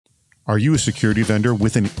Are you a security vendor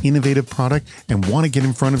with an innovative product and want to get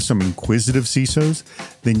in front of some inquisitive CISOs?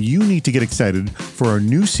 Then you need to get excited for our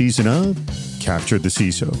new season of Capture the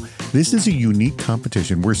CISO. This is a unique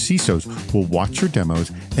competition where CISOs will watch your demos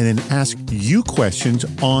and then ask you questions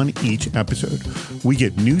on each episode. We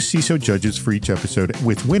get new CISO judges for each episode,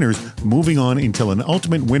 with winners moving on until an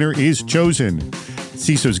ultimate winner is chosen.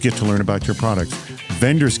 CISOs get to learn about your products.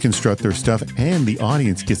 Vendors can strut their stuff, and the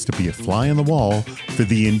audience gets to be a fly on the wall for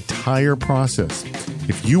the entire process.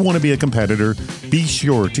 If you want to be a competitor, be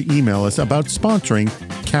sure to email us about sponsoring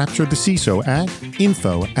Capture the CISO at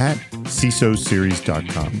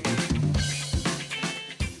info@cisoseries.com.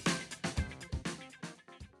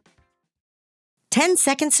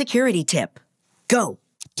 Ten-second security tip. Go.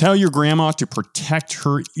 Tell your grandma to protect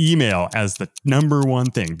her email as the number one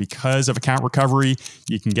thing. Because of account recovery,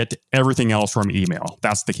 you can get to everything else from email.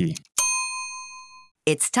 That's the key.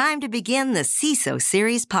 It's time to begin the CISO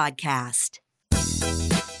Series podcast.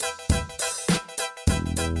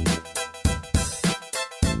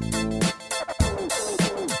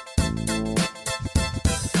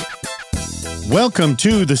 Welcome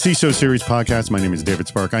to the CISO Series podcast. My name is David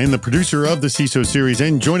Spark. I am the producer of the CISO Series,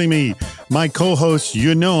 and joining me, my co-host,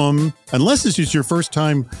 you know him, unless this is your first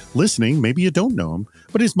time listening, maybe you don't know him,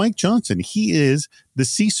 but it's Mike Johnson. He is the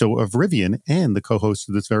CISO of Rivian and the co-host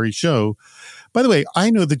of this very show. By the way,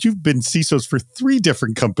 I know that you've been CISOs for 3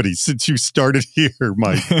 different companies since you started here,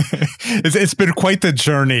 Mike. It's been quite the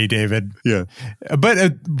journey, David. Yeah.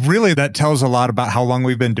 But really, that tells a lot about how long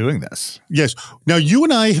we've been doing this. Yes. Now, you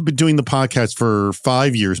and I have been doing the podcast for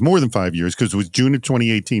 5 years, more than 5 years, because it was June of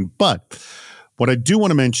 2018. But what I do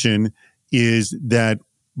want to mention is that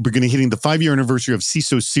we're going to be hitting the 5-year anniversary of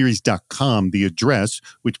CISOseries.com, the address,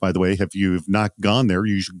 which, by the way, if you have not gone there,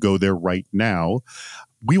 you should go there right now.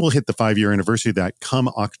 We will hit the 5-year anniversary of that come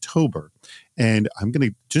October. And I'm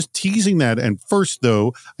going to just teasing that. And first,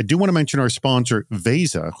 though, I do want to mention our sponsor,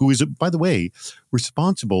 Veza, who is, by the way,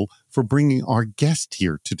 responsible for bringing our guest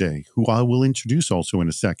here today, who I will introduce also in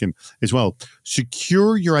a second as well.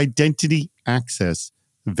 Secure your identity access,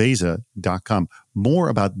 Veza.com. More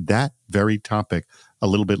about that very topic a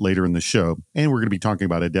little bit later in the show. And we're going to be talking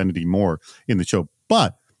about identity more in the show.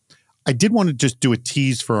 But I did want to just do a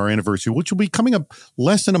tease for our anniversary, which will be coming up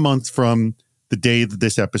less than a month from the day that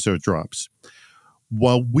this episode drops.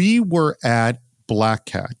 While we were at Black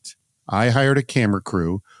Cat, I hired a camera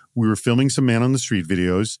crew. We were filming some man on the street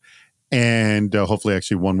videos, and hopefully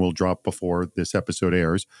actually one will drop before this episode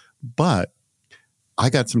airs. But I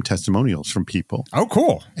got some testimonials from people. Oh,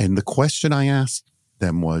 cool. And the question I asked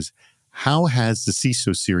them was, how has the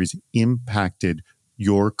CISO series impacted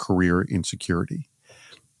your career in security?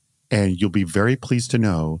 And you'll be very pleased to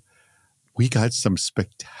know we got some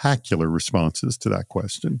spectacular responses to that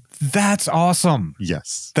question. That's awesome.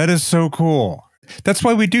 Yes. That is so cool. That's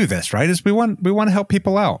why we do this, right? Is we want to help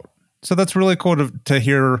people out. So that's really cool to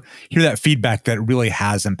hear that feedback that really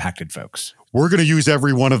has impacted folks. We're going to use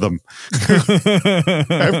every one of them.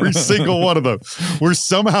 Every single one of them. We're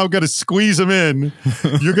somehow going to squeeze them in.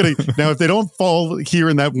 You're going to, now if they don't fall here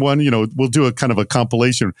in that one, we'll do a kind of a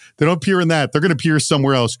compilation. If they don't appear in that, they're going to appear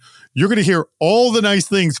somewhere else. You're going to hear all the nice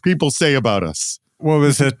things people say about us. What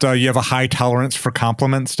was it? You have a high tolerance for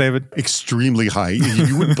compliments, David? Extremely high.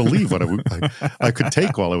 You wouldn't believe what I could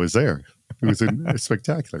take while I was there. It was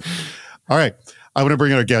spectacular. All right. I want to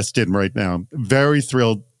bring our guest in right now. Very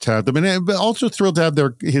thrilled to have them, and also thrilled to have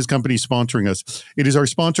his company sponsoring us. It is our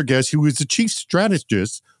sponsor guest, who is the chief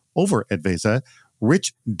strategist over at Veza,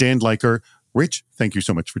 Rich Dandliker. Rich, thank you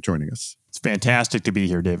so much for joining us. It's fantastic to be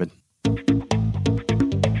here, David.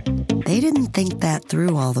 They didn't think that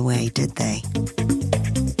through all the way, did they?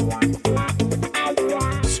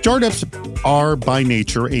 Startups are by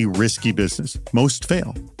nature a risky business. Most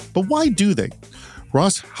fail. But why do they?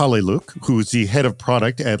 Ross Haleluk, who is the head of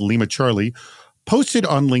product at Lima Charlie, posted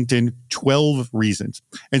on LinkedIn 12 reasons.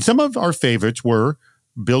 And some of our favorites were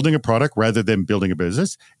building a product rather than building a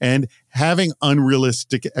business, and having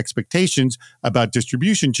unrealistic expectations about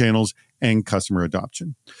distribution channels and customer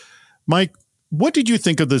adoption. Mike, what did you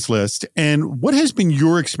think of this list, and what has been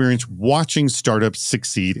your experience watching startups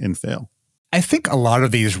succeed and fail? I think a lot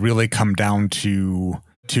of these really come down to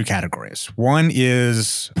 2 categories. One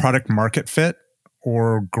is product market fit,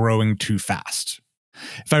 or growing too fast.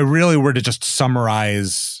 If I really were to just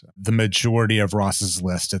summarize the majority of Ross's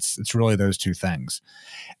list, it's really those 2 things.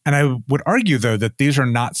 And I would argue, though, that these are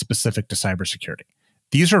not specific to cybersecurity.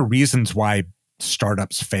 These are reasons why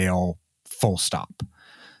startups fail, full stop.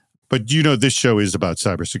 But this show is about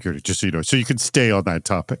cybersecurity, just so you know, so you can stay on that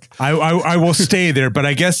topic. I will stay there, but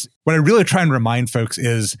I guess what I really try and remind folks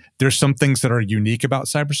is there's some things that are unique about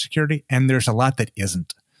cybersecurity, and there's a lot that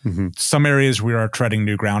isn't. Mm-hmm. Some areas we are treading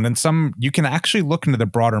new ground, and some you can actually look into the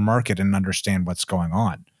broader market and understand what's going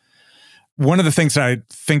on. One of the things that I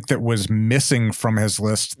think that was missing from his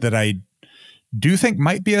list that I do think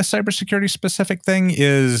might be a cybersecurity specific thing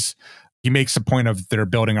is he makes a point of they're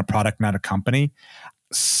building a product, not a company.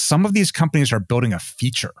 Some of these companies are building a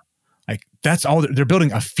feature. Like that's all they're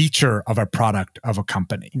building, a feature of a product of a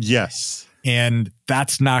company. Yes. And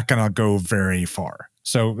that's not going to go very far.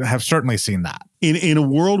 So I have certainly seen that. In a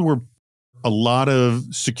world where a lot of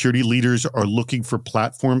security leaders are looking for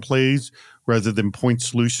platform plays rather than point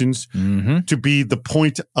solutions, to be the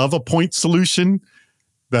point of a point solution,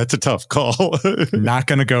 that's a tough call. Not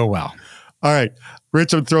going to go well. All right.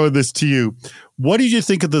 Rich, I'm throwing this to you. What did you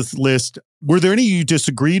think of this list? Were there any you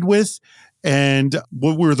disagreed with? And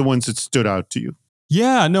what were the ones that stood out to you?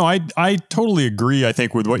 Yeah, no, I totally agree, I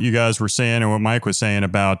think, with what you guys were saying and what Mike was saying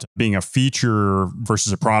about being a feature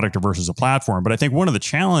versus a product or versus a platform. But I think one of the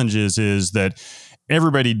challenges is that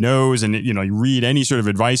everybody knows, and you read any sort of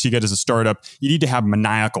advice you get as a startup, you need to have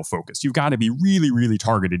maniacal focus. You've got to be really, really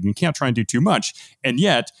targeted, and you can't try and do too much. And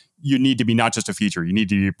yet, you need to be not just a feature, you need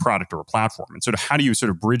to be a product or a platform. And sort of how do you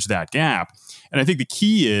sort of bridge that gap? And I think the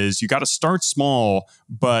key is you got to start small,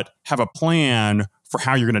 but have a plan for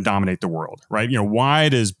how you're going to dominate the world, right? Why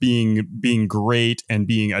does being great and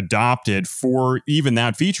being adopted for even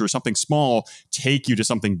that feature, something small, take you to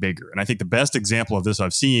something bigger? And I think the best example of this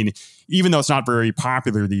I've seen, even though it's not very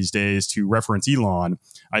popular these days to reference Elon,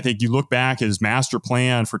 I think you look back at his master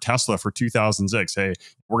plan for Tesla for 2006. Hey,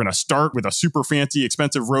 we're going to start with a super fancy,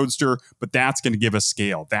 expensive roadster, but that's going to give us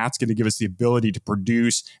scale. That's going to give us the ability to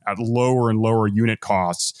produce at lower and lower unit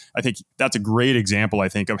costs. I think that's a great example, I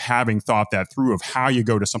think, of having thought that through, of how you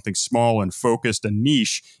go to something small and focused and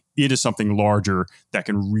niche into something larger that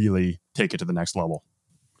can really take it to the next level.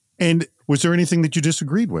 And was there anything that you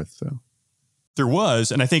disagreed with, though? There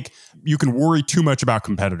was, and I think you can worry too much about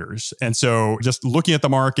competitors. And so just looking at the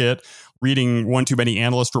market, reading one too many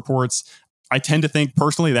analyst reports, I tend to think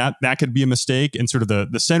personally that could be a mistake. And sort of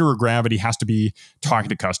the center of gravity has to be talking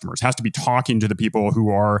to customers, has to be talking to the people who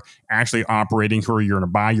are actually operating, who are going to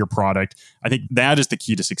buy your product. I think that is the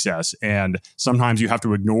key to success. And sometimes you have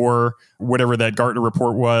to ignore whatever that Gartner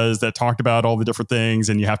report was that talked about all the different things.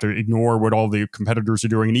 And you have to ignore what all the competitors are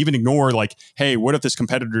doing, and even ignore like, hey, what if this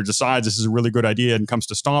competitor decides this is a really good idea and comes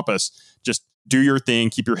to stomp us? Just do your thing,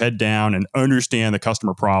 keep your head down, and understand the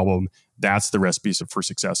customer problem. That's the recipe for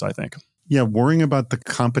success, I think. Yeah, worrying about the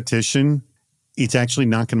competition, it's actually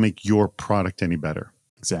not going to make your product any better.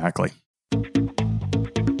 Exactly.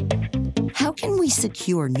 How can we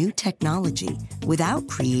secure new technology without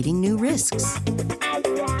creating new risks?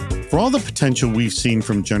 For all the potential we've seen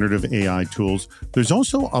from generative AI tools, there's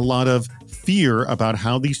also a lot of fear about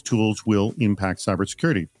how these tools will impact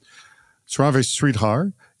cybersecurity. Sravesh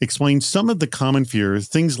Sridhar explains some of the common fears,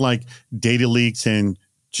 things like data leaks and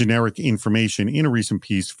generic information, in a recent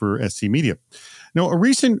piece for SC Media. Now, a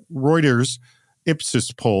recent Reuters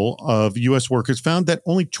Ipsos poll of U.S. workers found that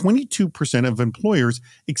only 22% of employers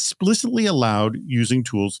explicitly allowed using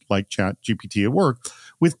tools like ChatGPT at work,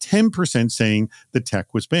 with 10% saying the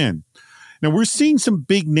tech was banned. Now, we're seeing some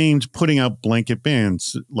big names putting out blanket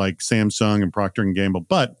bans like Samsung and Procter & Gamble,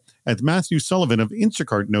 but as Matthew Sullivan of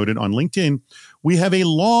Instacart noted on LinkedIn, we have a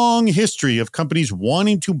long history of companies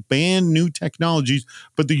wanting to ban new technologies,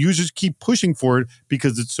 but the users keep pushing for it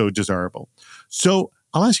because it's so desirable. So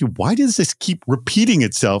I'll ask you, why does this keep repeating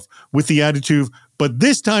itself with the attitude, but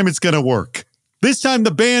this time it's going to work? This time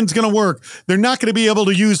the ban's going to work. They're not going to be able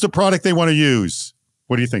to use the product they want to use.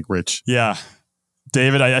 What do you think, Rich? Yeah.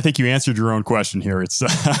 David, I think you answered your own question here. It's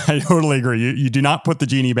I totally agree. You do not put the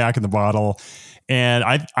genie back in the bottle. And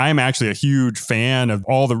I'm actually a huge fan of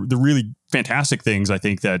all the really fantastic things I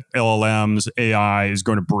think that LLMs, AI is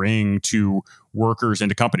going to bring to workers and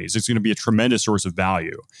to companies. It's going to be a tremendous source of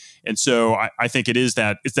value. And so I think it's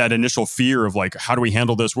that initial fear of like, how do we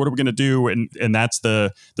handle this? What are we going to do? And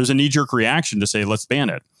there's a knee-jerk reaction to say, let's ban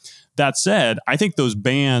it. That said, I think those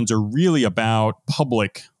bans are really about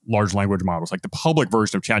public large language models, like the public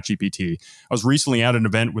version of ChatGPT. I was recently at an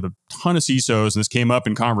event with a ton of CISOs, and this came up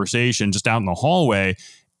in conversation just out in the hallway.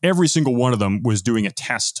 Every single one of them was doing a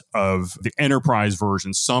test of the enterprise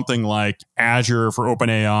version, something like Azure for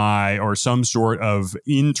OpenAI or some sort of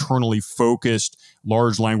internally focused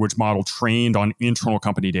large language model trained on internal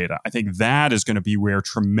company data. I think that is going to be where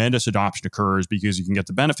tremendous adoption occurs because you can get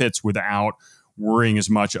the benefits without worrying as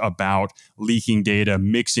much about leaking data,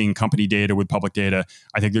 mixing company data with public data.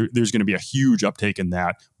 I think there's going to be a huge uptake in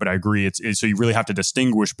that. But I agree, so you really have to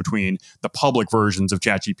distinguish between the public versions of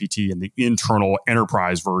ChatGPT and the internal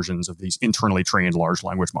enterprise versions of these internally trained large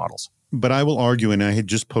language models. But I will argue, and I had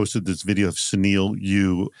just posted this video of Sunil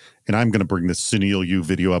Yu, and I'm going to bring this Sunil Yu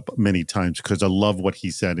video up many times because I love what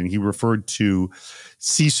he said. And he referred to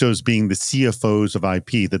CISOs being the CFOs of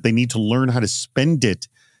IP, that they need to learn how to spend it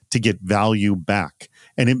to get value back.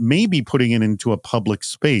 And it may be putting it into a public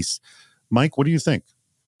space. Mike, what do you think?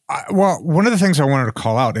 Well, one of the things I wanted to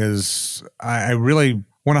call out is I really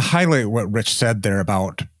want to highlight what Rich said there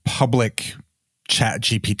about public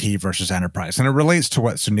ChatGPT versus enterprise. And it relates to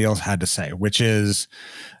what Sunil had to say, which is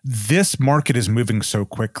this market is moving so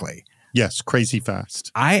quickly. Yes, crazy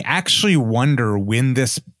fast. I actually wonder when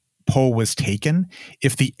this poll was taken,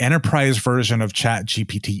 if the enterprise version of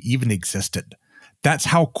ChatGPT even existed. That's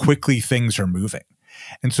how quickly things are moving.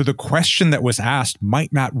 And so the question that was asked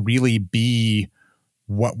might not really be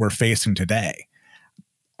what we're facing today.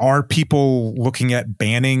 Are people looking at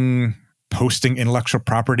banning posting intellectual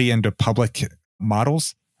property into public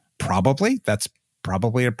models? Probably. That's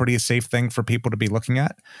probably a pretty safe thing for people to be looking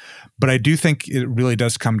at. But I do think it really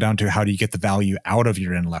does come down to how do you get the value out of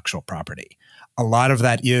your intellectual property. A lot of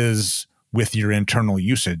that is with your internal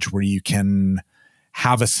usage, where you can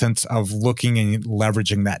have a sense of looking and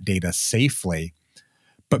leveraging that data safely.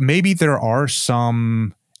 But maybe there are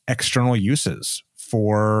some external uses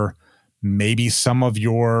for maybe some of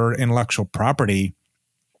your intellectual property.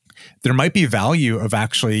 There might be value of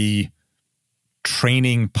actually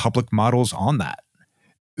training public models on that.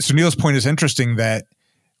 Sunil's point is interesting that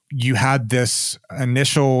you had this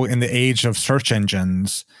initial, in the age of search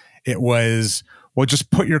engines, it was, well,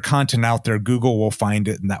 just put your content out there, Google will find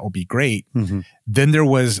it, and that will be great. Mm-hmm. Then there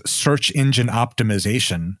was search engine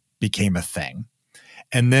optimization became a thing.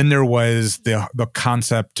 And then there was the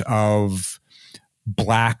concept of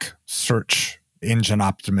black search engine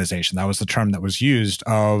optimization. That was the term that was used,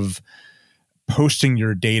 of posting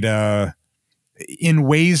your data in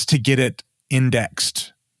ways to get it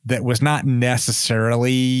indexed that was not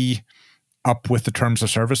necessarily up with the terms of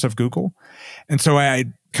service of Google. And so I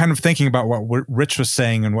kind of thinking about what Rich was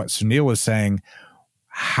saying and what Sunil was saying,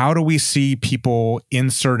 how do we see people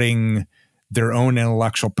inserting their own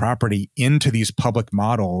intellectual property into these public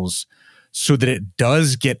models so that it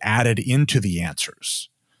does get added into the answers?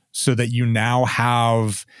 So that you now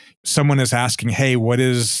have, someone is asking, hey, what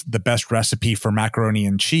is the best recipe for macaroni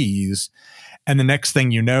and cheese? And the next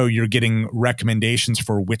thing you know, you're getting recommendations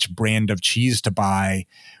for which brand of cheese to buy,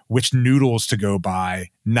 which noodles to go buy,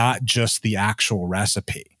 not just the actual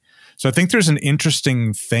recipe. So I think there's an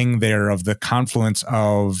interesting thing there of the confluence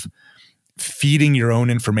of feeding your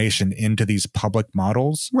own information into these public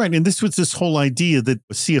models. Right. And this was this whole idea that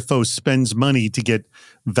a CFO spends money to get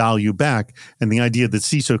value back, and the idea that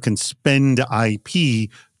CISO can spend IP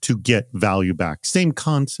to get value back. Same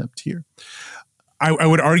concept here. I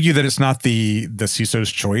would argue that it's not the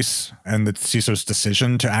CISO's choice and the CISO's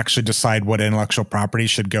decision to actually decide what intellectual property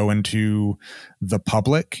should go into the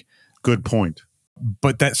public. Good point.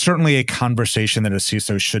 But that's certainly a conversation that a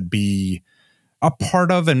CISO should be a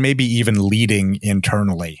part of and maybe even leading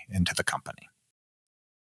internally into the company.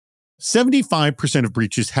 75% of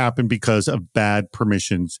breaches happen because of bad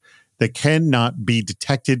permissions that cannot be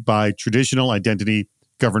detected by traditional identity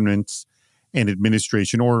governance and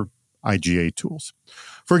administration or IGA tools.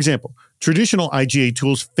 For example, traditional IGA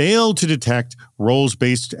tools fail to detect roles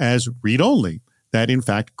based as read-only that in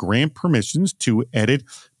fact grant permissions to edit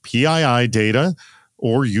PII data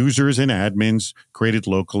or users and admins created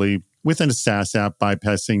locally within a SaaS app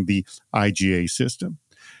bypassing the IGA system.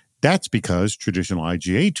 That's because traditional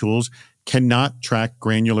IGA tools cannot track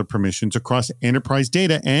granular permissions across enterprise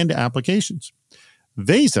data and applications.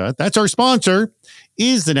 Veza, that's our sponsor,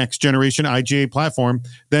 is the next generation IGA platform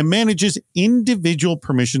that manages individual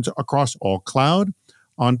permissions across all cloud,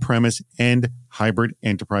 on-premise, and hybrid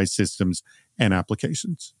enterprise systems and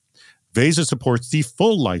applications. Veza supports the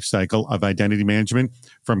full lifecycle of identity management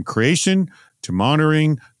from creation to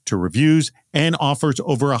monitoring to reviews and offers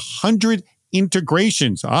over 100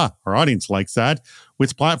 integrations. Our audience likes that,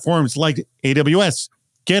 with platforms like AWS,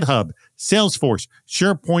 GitHub, Salesforce,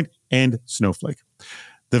 SharePoint, and Snowflake.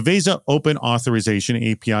 The Veza Open Authorization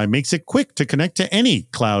API makes it quick to connect to any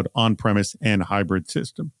cloud, on-premise, and hybrid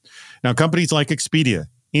system. Now, companies like Expedia,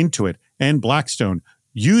 Intuit, and Blackstone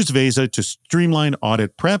use Veza to streamline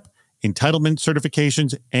audit prep, entitlement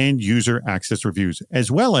certifications, and user access reviews,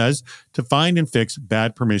 as well as to find and fix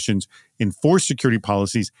bad permissions, enforce security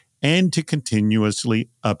policies, and to continuously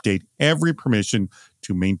update every permission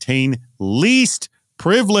to maintain least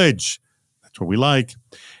privilege. That's what we like.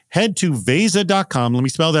 Head to Veza.com. Let me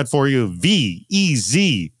spell that for you.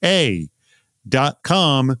 VEZA.com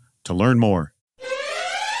to learn more.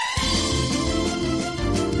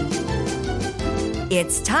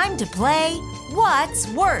 It's time to play What's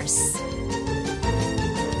Worse?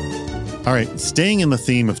 All right, staying in the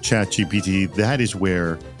theme of ChatGPT, that is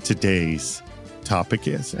where today's topic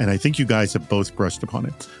is. And I think you guys have both brushed upon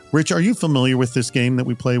it. Rich, are you familiar with this game that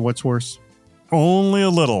we play, What's Worse? Only a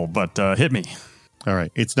little, but hit me. All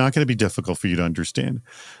right, it's not going to be difficult for you to understand.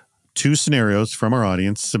 2 scenarios from our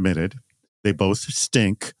audience submitted. They both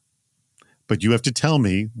stink, but you have to tell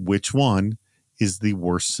me which one is the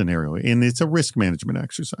worst scenario. And it's a risk management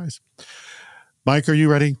exercise. Mike, are you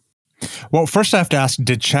ready? Well, first I have to ask,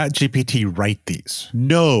 did ChatGPT write these?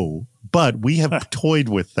 No, but we have toyed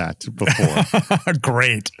with that before.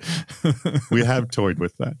 Great. We have toyed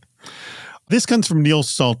with that. This comes from Neil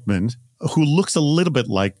Saltman, who looks a little bit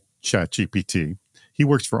like ChatGPT. He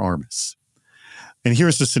works for Armis. And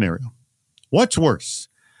here's the scenario. What's worse?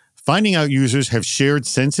 Finding out users have shared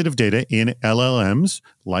sensitive data in LLMs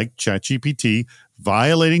like ChatGPT,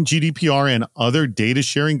 violating GDPR and other data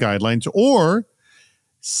sharing guidelines, or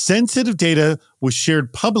sensitive data was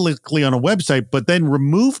shared publicly on a website, but then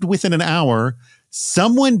removed within an hour.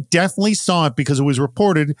 Someone definitely saw it because it was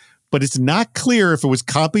reported, but it's not clear if it was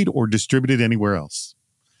copied or distributed anywhere else.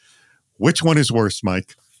 Which one is worse,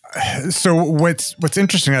 Mike? So what's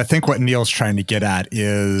interesting, I think what Neil's trying to get at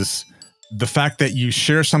is the fact that you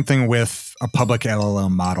share something with a public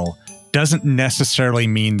LLM model doesn't necessarily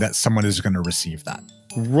mean that someone is going to receive that.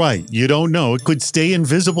 Right. You don't know. It could stay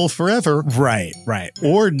invisible forever. Right.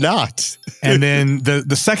 Or not. And then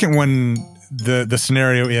the second one, the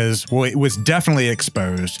scenario is, well, it was definitely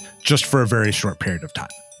exposed just for a very short period of time.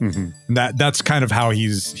 Mm-hmm. That's kind of how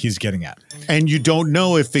he's getting at. And you don't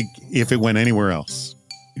know if it went anywhere else.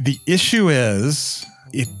 The issue is,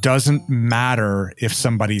 it doesn't matter if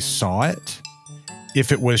somebody saw it,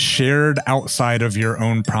 if it was shared outside of your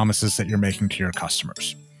own promises that you're making to your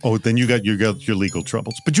customers. Oh, then you got your legal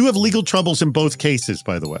troubles. But you have legal troubles in both cases,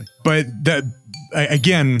 by the way. But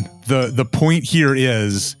again, the point here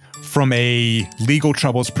is, from a legal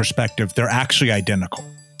troubles perspective, they're actually identical.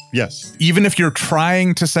 Yes. Even if you're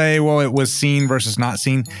trying to say, well, it was seen versus not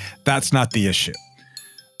seen, that's not the issue.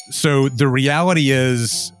 So the reality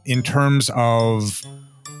is, in terms of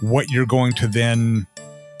what you're going to then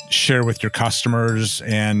share with your customers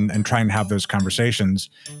and trying to have those conversations,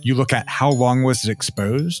 you look at how long was it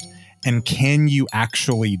exposed and can you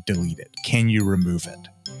actually delete it? Can you remove it?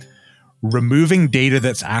 Removing data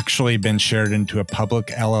that's actually been shared into a public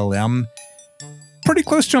LLM, pretty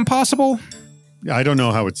close to impossible. I don't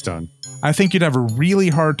know how it's done. I think you'd have a really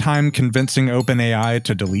hard time convincing OpenAI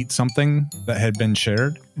to delete something that had been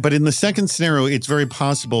shared. But in the second scenario, it's very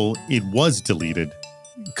possible it was deleted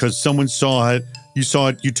because someone saw it, you saw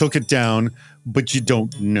it, you took it down, but you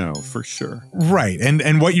don't know for sure. Right.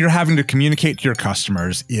 And what you're having to communicate to your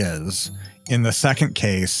customers is, in the second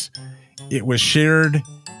case, it was shared,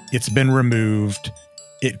 it's been removed,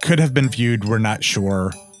 it could have been viewed, we're not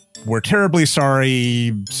sure. We're terribly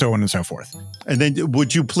sorry, so on and so forth. And then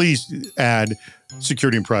would you please add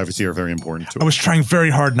security and privacy are very important to us. I was trying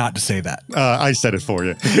very hard not to say that. I said it for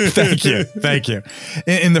you. Thank you. Thank you.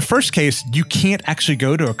 In the first case, you can't actually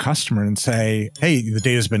go to a customer and say, hey, the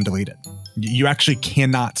data's been deleted. You actually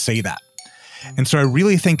cannot say that. And so I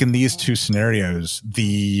really think in these two scenarios,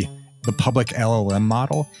 the public LLM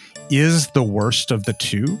model is the worst of the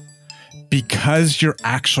two, because you're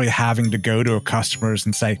actually having to go to a customers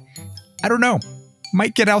and say, I don't know,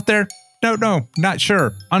 might get out there. No, not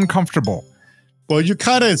sure, uncomfortable. Well, you're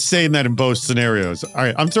kind of saying that in both scenarios. All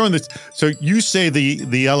right, I'm throwing this. So you say the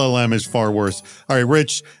LLM is far worse. All right,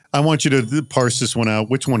 Rich, I want you to parse this one out.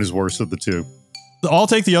 Which one is worse of the two? I'll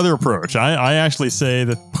take the other approach. I actually say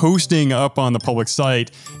that posting up on the public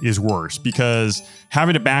site is worse, because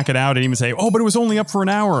having to back it out and even say, oh, but it was only up for an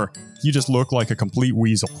hour, you just look like a complete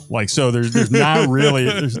weasel. Like, so there's not really,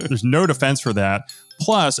 there's no defense for that.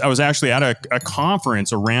 Plus, I was actually at a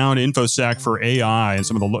conference around InfoSec for AI, and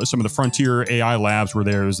some of the frontier AI labs were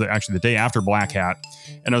there. It was actually the day after Black Hat.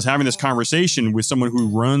 And I was having this conversation with someone who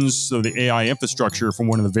runs the AI infrastructure from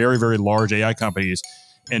one of the very, very large AI companies.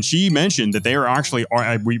 And she mentioned that they are actually,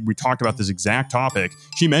 we talked about this exact topic.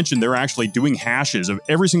 She mentioned they're actually doing hashes of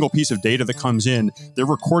every single piece of data that comes in. They're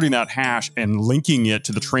recording that hash and linking it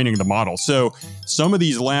to the training of the model. So some of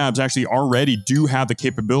these labs actually already do have the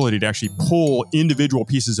capability to actually pull individual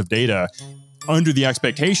pieces of data under the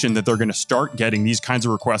expectation that they're going to start getting these kinds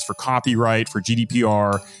of requests for copyright, for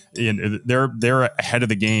GDPR, and they're ahead of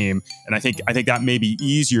the game. And I think that may be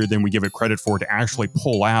easier than we give it credit for, to actually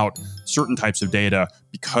pull out certain types of data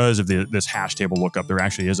because of this hash table lookup. There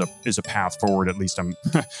actually is a path forward. At least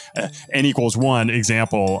N=1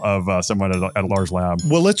 example of someone at a large lab.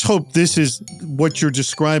 Well, let's hope this is what you're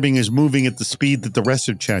describing is moving at the speed that the rest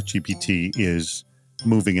of ChatGPT is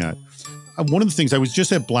moving at. One of the things, I was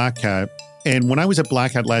just at Black Hat, and when I was at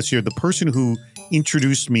Black Hat last year, the person who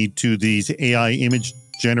introduced me to these AI image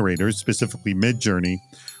generators, specifically Midjourney,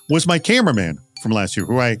 was my cameraman from last year,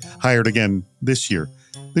 who I hired again this year.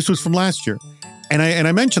 This was from last year. And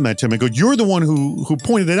I mentioned that to him. I go, you're the one who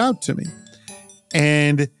pointed it out to me.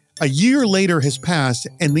 And a year later has passed,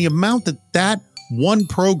 and the amount that one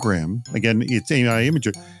program, again, it's AI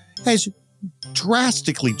imager, has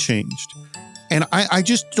drastically changed. And I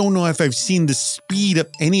just don't know if I've seen the speed of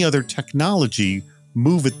any other technology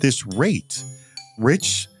move at this rate.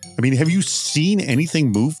 Rich, I mean, have you seen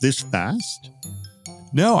anything move this fast?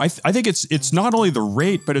 No, I think it's not only the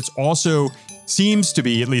rate, but it's also seems to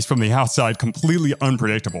be, at least from the outside, completely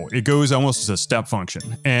unpredictable. It goes almost as a step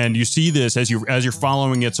function. And you see this as you're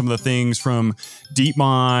following it, some of the things from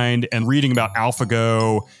DeepMind and reading about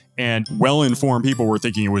AlphaGo, and well-informed people were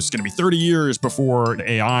thinking it was going to be 30 years before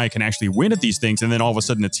AI can actually win at these things, and then all of a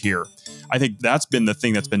sudden it's here. I think that's been the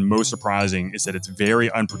thing that's been most surprising, is that it's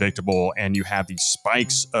very unpredictable, and you have these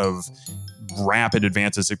spikes of rapid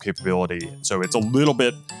advances of capability. So it's a little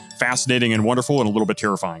bit fascinating and wonderful, and a little bit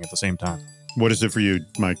terrifying at the same time. What is it for you,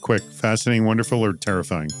 Mike? Quick, fascinating, wonderful, or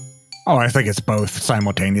terrifying? Oh, I think it's both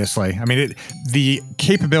simultaneously. I mean, the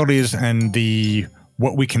capabilities and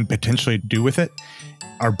what we can potentially do with it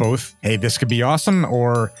are both, hey, this could be awesome,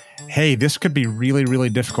 or hey, this could be really, really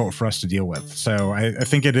difficult for us to deal with. So I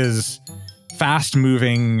think it is fast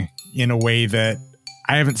moving in a way that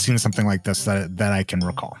I haven't seen something like this that I can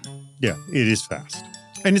recall. Yeah, it is fast.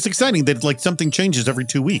 And it's exciting that like something changes every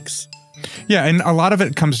 2 weeks. Yeah, and a lot of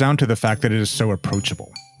it comes down to the fact that it is so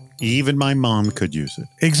approachable. Even my mom could use it.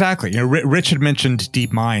 Exactly. You know, Rich had mentioned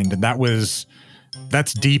DeepMind, and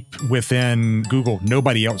that's deep within Google.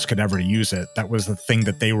 Nobody else could ever use it. That was the thing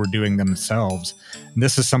that they were doing themselves. And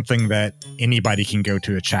this is something that anybody can go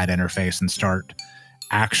to a chat interface and start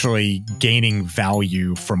actually gaining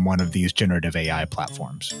value from one of these generative AI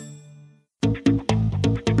platforms.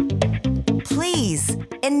 Please,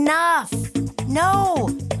 enough. No,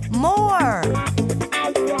 more.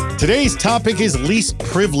 Today's topic is least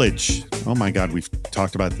privilege. Oh my God, we've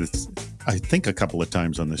talked about this, I think, a couple of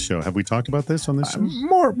times on this show. Have we talked about this on this show?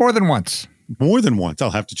 More than once. More than once.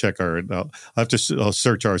 I'll have to check I'll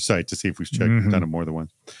search our site to see if we've done it more than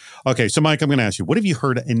once. Okay, so Mike, I'm going to ask you, what have you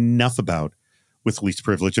heard enough about with least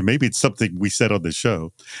privilege? And maybe it's something we said on the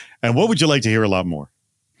show. And what would you like to hear a lot more?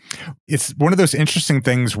 It's one of those interesting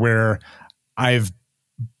things where I've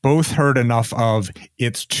both heard enough of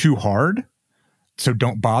it's too hard, so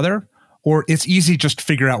don't bother, or it's easy, just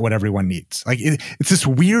figure out what everyone needs. Like it's this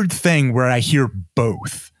weird thing where I hear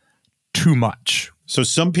both too much. So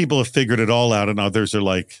some people have figured it all out and others are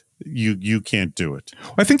like, you can't do it.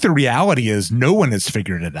 Well, I think the reality is no one has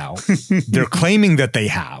figured it out. They're claiming that they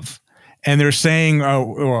have, and they're saying,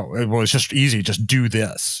 oh, well, it's just easy, just do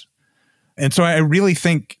this. And so I really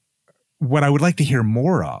think what I would like to hear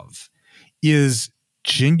more of is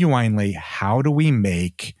genuinely, how do we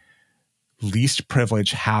make least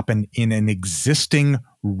privilege happen in an existing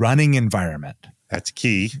running environment? That's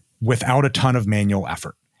key. Without a ton of manual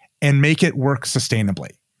effort, and make it work sustainably.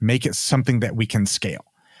 Make it something that we can scale.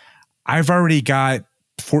 I've already got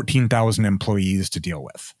 14,000 employees to deal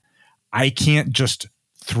with. I can't just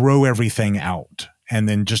throw everything out and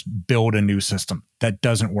then just build a new system. That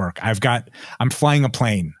doesn't work. I'm flying a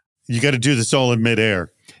plane. You got to do this all in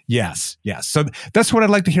midair. Yes. So that's what I'd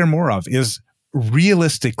like to hear more of, is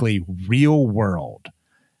realistically, real world.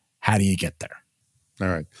 How do you get there? All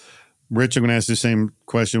right. Rich, I'm going to ask the same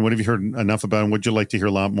question. What have you heard enough about, and would you like to hear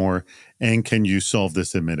a lot more? And can you solve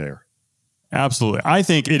this in midair? Absolutely. I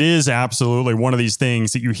think it is absolutely one of these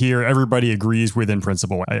things that you hear everybody agrees with in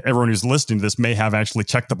principle. Everyone who's listening to this may have actually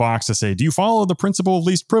checked the box to say, do you follow the principle of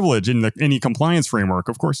least privilege in any compliance framework?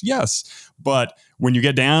 Of course, yes. But when you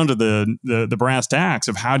get down to the brass tacks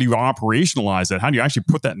of how do you operationalize that, how do you actually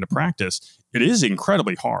put that into practice, it is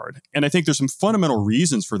incredibly hard. And I think there's some fundamental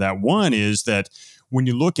reasons for that. One is that when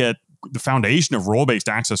you look at the foundation of role-based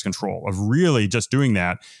access control, of really just doing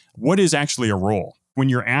that, what is actually a role? When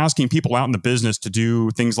you're asking people out in the business to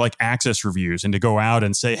do things like access reviews and to go out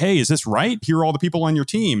and say, hey, is this right? Here are all the people on your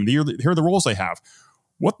team. Here are the roles they have.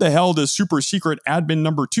 what the hell does super secret admin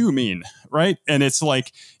number 2 mean? Right. And it's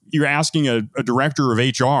like you're asking a director of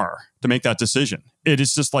HR to make that decision. It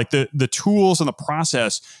is just like the tools and the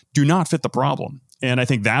process do not fit the problem. And I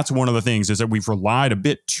think that's one of the things is that we've relied a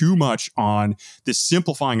bit too much on this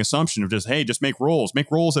simplifying assumption of just, hey, just make roles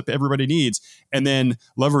that everybody needs, and then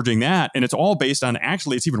leveraging that. And it's all based on,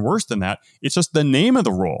 actually, it's even worse than that. It's just the name of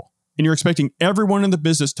the role. And you're expecting everyone in the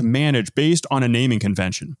business to manage based on a naming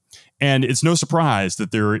convention. And it's no surprise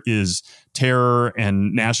that there is terror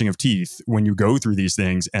and gnashing of teeth when you go through these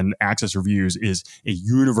things, and access reviews is a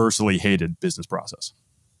universally hated business process.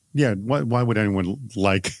 Yeah. Why would anyone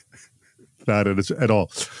like that at all?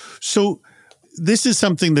 So this is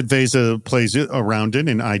something that Veza plays around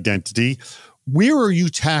in identity. Where are you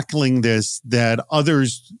tackling this that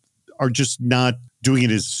others are just not doing it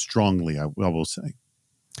as strongly, I will say?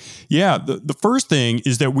 Yeah, the first thing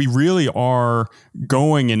is that we really are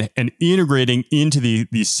going and integrating into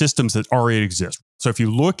these systems that already exist. So if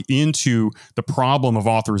you look into the problem of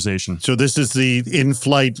authorization. So this is the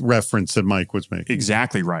in-flight reference that Mike was making.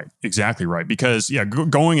 Exactly right. Exactly right. Because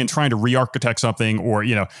going and trying to re-architect something, or,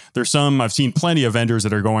 there's I've seen plenty of vendors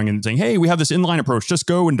that are going and saying, hey, we have this inline approach, just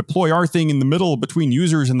go and deploy our thing in the middle between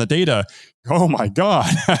users and the data. Oh my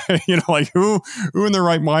God. Who in their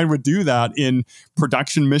right mind would do that in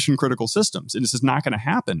production mission critical systems? And this is not going to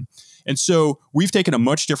happen. And so we've taken a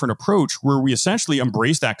much different approach where we essentially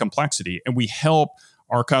embrace that complexity, and we help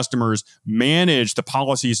our customers manage the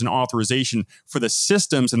policies and authorization for the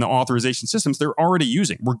systems and the authorization systems they're already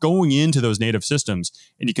using. We're going into those native systems,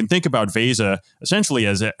 and you can think about Veza essentially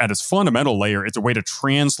as at its fundamental layer. It's a way to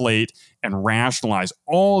translate and rationalize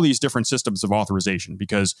all these different systems of authorization,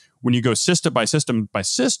 because when you go system by system by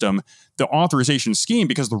system, the authorization scheme,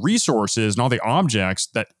 because the resources and all the objects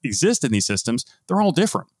that exist in these systems, they're all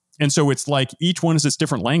different. And so it's like each one is its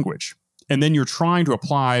different language. And then you're trying to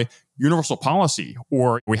apply universal policy,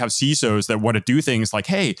 or we have CISOs that want to do things like,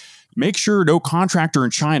 hey, make sure no contractor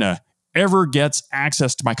in China ever gets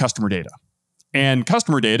access to my customer data. And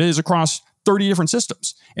customer data is across 30 different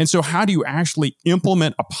systems. And so how do you actually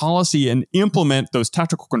implement a policy and implement those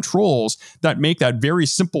technical controls that make that very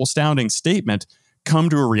simple sounding statement come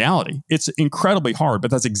to a reality? It's incredibly hard,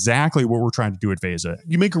 but that's exactly what we're trying to do at Veza.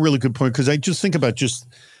 You make a really good point, because I just think about just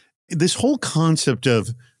this whole concept of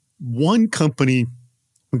one company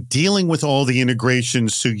dealing with all the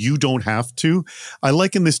integrations so you don't have to. I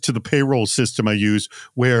liken this to the payroll system I use,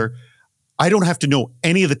 where I don't have to know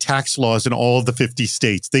any of the tax laws in all of the 50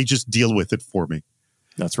 states. They just deal with it for me.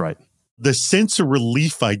 That's right. The sense of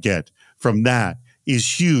relief I get from that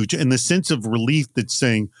is huge. And the sense of relief that's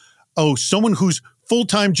saying, oh, someone whose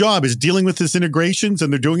full-time job is dealing with this integrations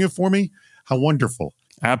and they're doing it for me. How wonderful.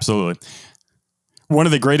 Absolutely. One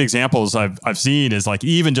of the great examples I've seen is like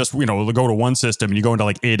even just, go to one system and you go into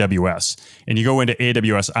like AWS and you go into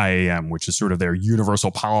AWS IAM, which is sort of their universal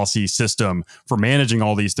policy system for managing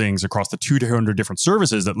all these things across the 200 different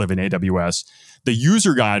services that live in AWS. The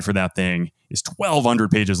user guide for that thing is 1,200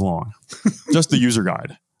 pages long, just the user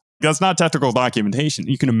guide. That's not technical documentation.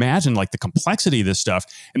 You can imagine like the complexity of this stuff.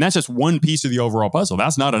 And that's just one piece of the overall puzzle.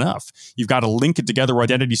 That's not enough. You've got to link it together with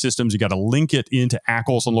identity systems. You got to link it into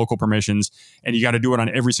ACLs and local permissions. And you got to do it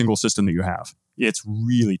on every single system that you have. It's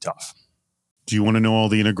really tough. Do you want to know all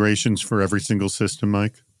the integrations for every single system,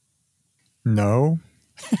 Mike? No.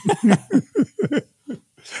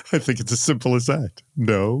 I think it's as simple as that.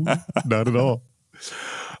 No, not at all.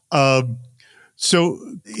 So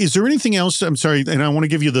is there anything else? I'm sorry, and I want to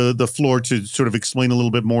give you the floor to sort of explain a little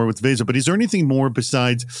bit more with Veza, but is there anything more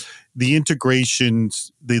besides the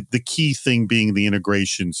integrations, the key thing being the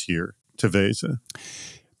integrations here to Veza?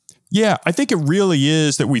 Yeah, I think it really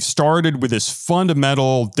is that we've started with this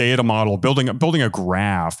fundamental data model, building a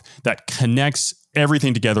graph that connects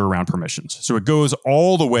everything together around permissions. So it goes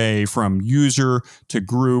all the way from user to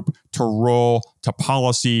group to role to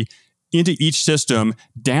policy into each system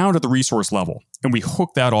down to the resource level. And we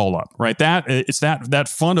hook that all up, right? It's that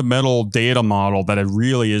fundamental data model that it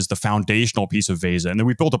really is the foundational piece of Veza. And then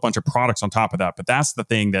we built a bunch of products on top of that. But that's the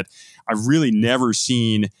thing that I've really never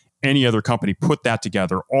seen any other company put that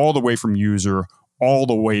together all the way from user, all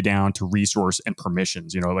the way down to resource and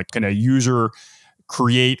permissions. Like can a user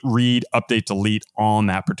create, read, update, delete on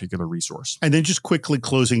that particular resource? And then just quickly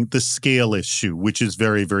closing the scale issue, which is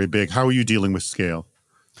very, very big. How are you dealing with scale?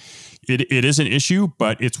 It is an issue,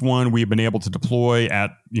 but it's one we've been able to deploy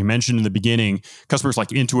at, you mentioned in the beginning, customers like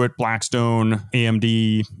Intuit, Blackstone,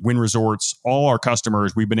 AMD, Wynn Resorts, all our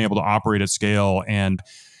customers, we've been able to operate at scale, and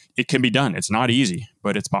it can be done. It's not easy,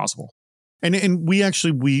 but it's possible. And we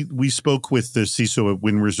actually we spoke with the CISO at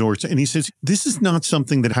Wynn Resorts, and he says this is not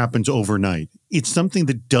something that happens overnight. It's something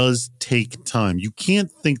that does take time. You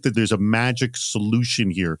can't think that there's a magic solution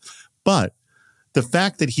here. But the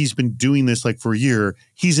fact that he's been doing this like for a year,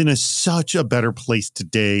 he's in such a better place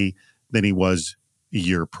today than he was a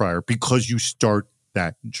year prior because you start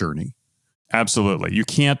that journey. Absolutely. You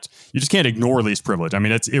just can't ignore least privilege. I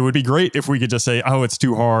mean, it would be great if we could just say, oh, it's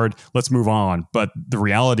too hard, let's move on. But the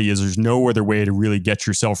reality is there's no other way to really get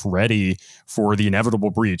yourself ready for the inevitable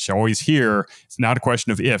breach. I always hear it's not a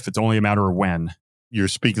question of if, it's only a matter of when. You're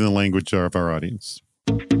speaking the language of our audience.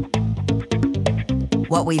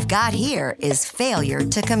 What we've got here is failure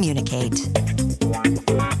to communicate.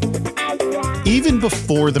 Even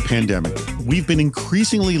before the pandemic, we've been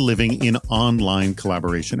increasingly living in online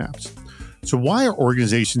collaboration apps. So why are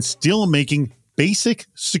organizations still making basic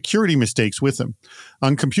security mistakes with them?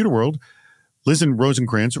 On Computer World, Liz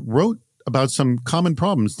Rosenkrantz wrote about some common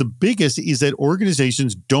problems. The biggest is that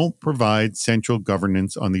organizations don't provide central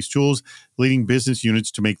governance on these tools, leading business units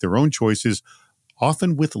to make their own choices,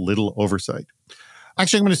 often with little oversight.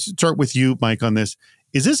 Actually, I'm going to start with you, Mike, on this.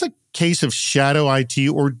 Is this a case of shadow IT,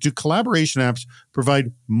 or do collaboration apps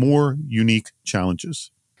provide more unique challenges?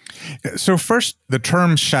 So first, the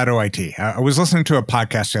term shadow IT. I was listening to a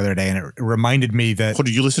podcast the other day, and it reminded me that... Oh,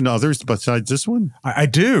 did you listen to others besides this one? I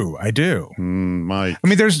do. Mike. I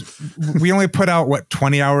mean, we only put out,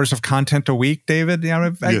 20 hours of content a week, David?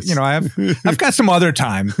 Yes. I've got some other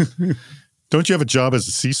time. Don't you have a job as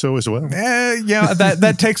a CISO as well? Yeah,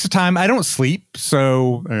 that takes the time. I don't sleep,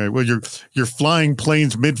 so... All right, well, you're flying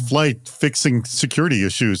planes mid-flight fixing security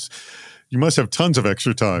issues. You must have tons of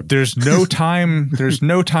extra time. There's no time. There's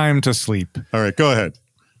no time to sleep. All right, go ahead.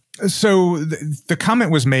 So the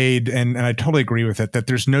comment was made, and I totally agree with it, that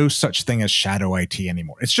there's no such thing as shadow IT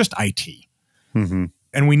anymore. It's just IT. Mm-hmm.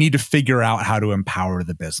 And we need to figure out how to empower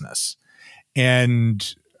the business.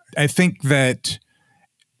 And I think that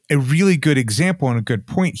a really good example and a good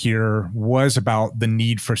point here was about the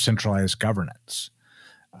need for centralized governance.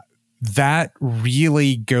 That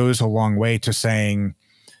really goes a long way to saying,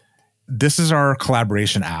 this is our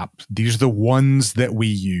collaboration app. These are the ones that we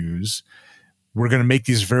use. We're going to make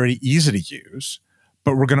these very easy to use,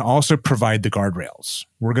 but we're going to also provide the guardrails.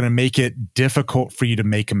 We're going to make it difficult for you to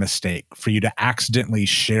make a mistake, for you to accidentally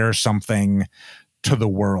share something to the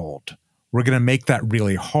world. We're going to make that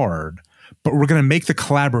really hard, but we're going to make the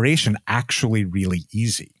collaboration actually really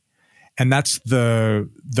easy. And that's the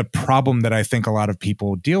problem that I think a lot of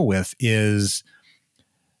people deal with is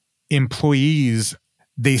employees.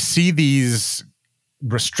 They see these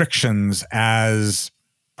restrictions as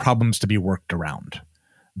problems to be worked around.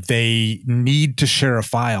 They need to share a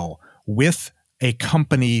file with a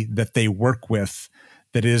company that they work with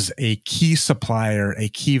that is a key supplier, a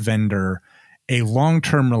key vendor, a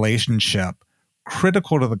long-term relationship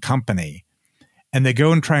critical to the company. And they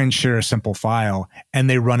go and try and share a simple file, and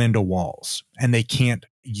they run into walls, and they can't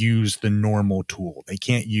use the normal tool. They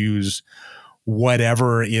can't use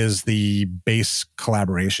whatever is the base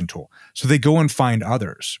collaboration tool. So they go and find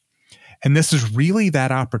others. And this is really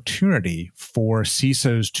that opportunity for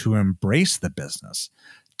CISOs to embrace the business,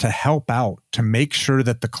 to help out, to make sure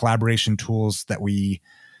that the collaboration tools that we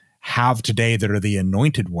have today that are the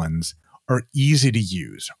anointed ones are easy to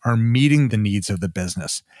use, are meeting the needs of the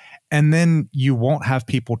business. And then you won't have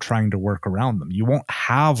people trying to work around them. You won't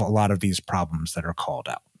have a lot of these problems that are called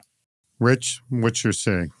out. Rich, what you're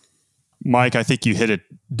saying? Mike, I think you hit it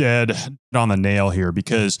dead on the nail here,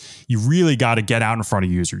 because you really got to get out in front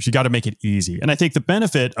of users. You got to make it easy. And I think the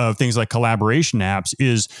benefit of things like collaboration apps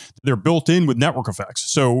is they're built in with network effects.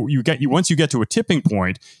 So once you get to a tipping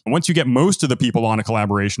point, and once you get most of the people on a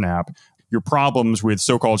collaboration app, your problems with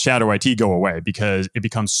so-called shadow IT go away, because it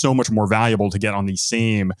becomes so much more valuable to get on the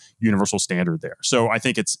same universal standard there. So I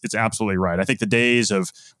think it's absolutely right. I think the days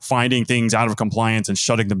of finding things out of compliance and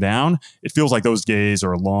shutting them down, it feels like those days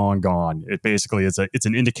are long gone. It basically it's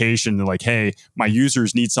an indication that, like, hey, my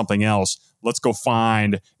users need something else. Let's go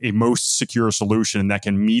find a most secure solution that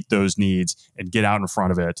can meet those needs and get out in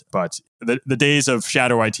front of it. But the days of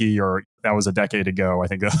shadow IT that was a decade ago. I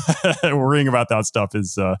think worrying about that stuff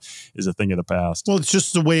is a thing of the past. Well, it's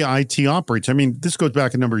just the way IT operates. I mean, this goes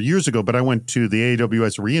back a number of years ago, but I went to the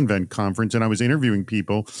AWS reInvent conference and I was interviewing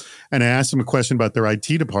people, and I asked them a question about their IT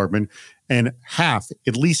department, and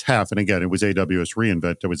at least half, and again, it was AWS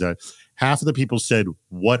reInvent that was at, half of the people said,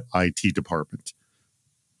 what IT department?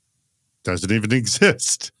 Doesn't even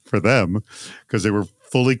exist for them, because they were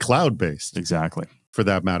fully cloud-based. Exactly. For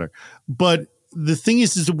that matter. But the thing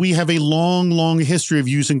is that we have a long history of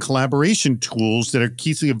using collaboration tools that are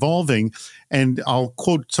keeping evolving. And I'll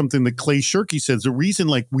quote something that Clay Shirky says, the reason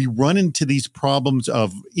like we run into these problems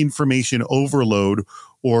of information overload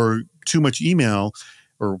or too much email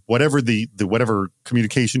or whatever the whatever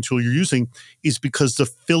communication tool you're using is because the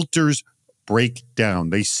filters break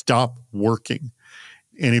down. They stop working.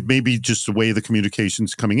 And it may be just the way the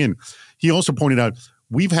communication's coming in. He also pointed out,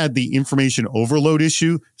 we've had the information overload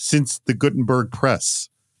issue since the Gutenberg press.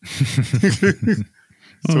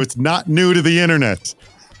 So it's not new to the internet. It's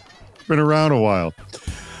been around a while.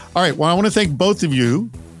 All right. Well, I want to thank both of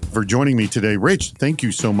you for joining me today. Rich, thank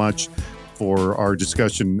you so much for our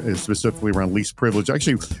discussion specifically around least privilege.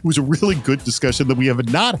 Actually, it was a really good discussion that we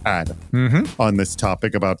have not had on this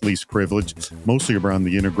topic about least privilege, mostly around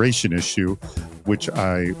the integration issue, which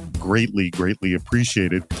I greatly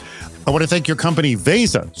appreciated. I want to thank your company,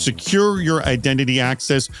 Veza. Secure your identity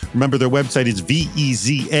access. Remember, their website is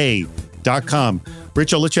veza.com.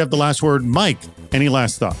 Rich, I'll let you have the last word. Mike, any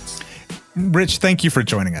last thoughts? Rich, thank you for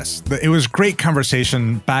joining us. It was great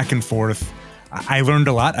conversation back and forth. I learned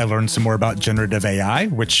a lot. I learned some more about generative AI,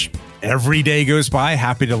 which every day goes by.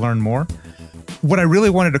 Happy to learn more. What I really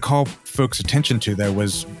wanted to call folks' attention to, though,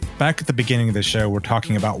 was back at the beginning of the show, we're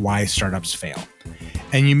talking about why startups fail.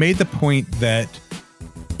 And you made the point that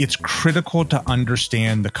it's critical to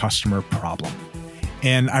understand the customer problem.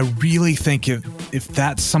 And I really think if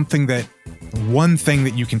that's something that, one thing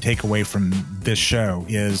that you can take away from this show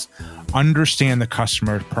is understand the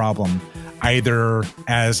customer problem, either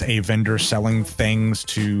as a vendor selling things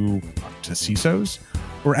to CISOs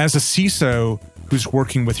or as a CISO who's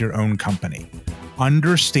working with your own company.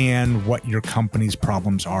 Understand what your company's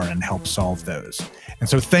problems are and help solve those. And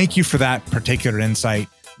so thank you for that particular insight.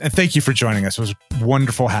 And thank you for joining us. It was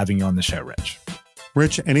wonderful having you on the show, Rich.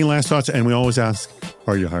 Rich, any last thoughts? And we always ask,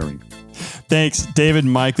 are you hiring? Thanks, David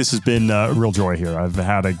and Mike. This has been a real joy here. I've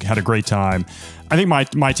had a great time. I think my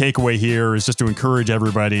takeaway here is just to encourage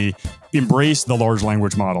everybody, embrace the large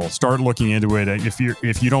language model. Start looking into it. If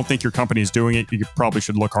you don't think your company is doing it, you probably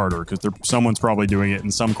should look harder because someone's probably doing it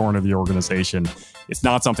in some corner of the organization. It's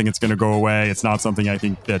not something that's going to go away. It's not something I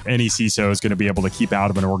think that any CISO is going to be able to keep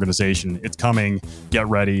out of an organization. It's coming. Get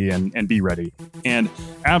ready and be ready. And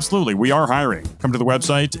absolutely, we are hiring. Come to the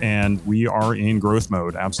website and we are in growth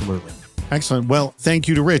mode. Absolutely. Excellent. Well, thank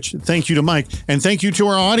you to Rich. Thank you to Mike. And thank you to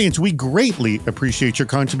our audience. We greatly appreciate your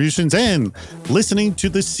contributions and listening to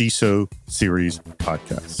the CISO Series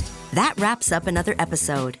podcast. That wraps up another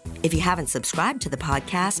episode. If you haven't subscribed to the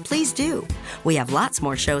podcast, please do. We have lots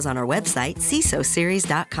more shows on our website,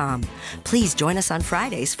 CISOseries.com. Please join us on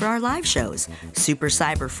Fridays for our live shows, Super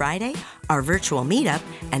Cyber Friday, our virtual meetup,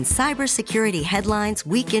 and Cybersecurity Headlines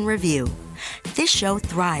Week in Review. This show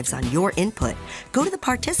thrives on your input. Go to the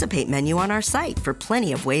Participate menu on our site for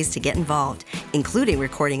plenty of ways to get involved, including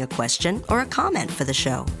recording a question or a comment for the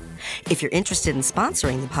show. If you're interested in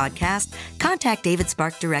sponsoring the podcast, contact David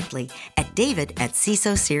Spark directly at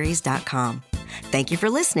david@cisoseries.com. Thank you for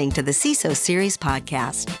listening to the CISO Series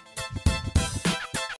podcast.